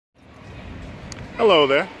Hello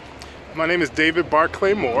there. My name is David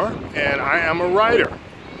Barclay Moore, and I am a writer.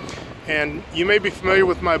 And you may be familiar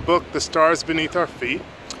with my book, The Stars Beneath Our Feet,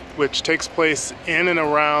 which takes place in and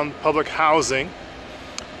around public housing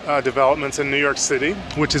developments in New York City,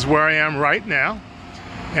 which is where I am right now.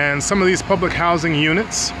 And some of these public housing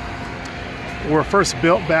units were first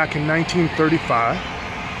built back in 1935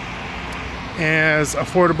 as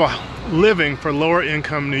affordable living for lower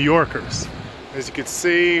income New Yorkers. As you can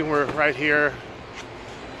see, we're right here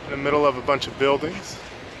in the middle of a bunch of buildings.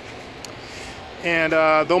 And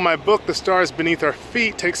though my book, The Stars Beneath Our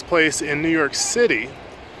Feet, takes place in New York City,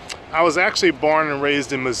 I was actually born and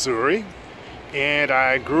raised in Missouri, and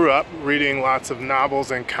I grew up reading lots of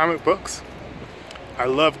novels and comic books. I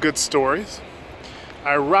love good stories.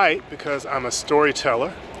 I write because I'm a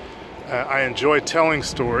storyteller. I enjoy telling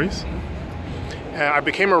stories. I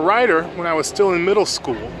became a writer when I was still in middle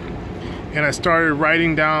school, and I started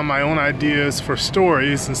writing down my own ideas for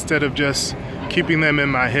stories instead of just keeping them in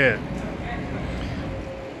my head.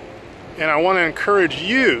 And I want to encourage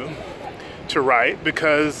you to write,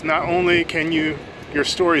 because not only can your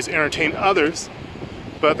stories entertain others,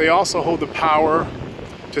 but they also hold the power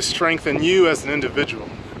to strengthen you as an individual.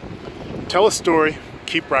 Tell a story,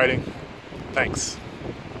 keep writing. Thanks.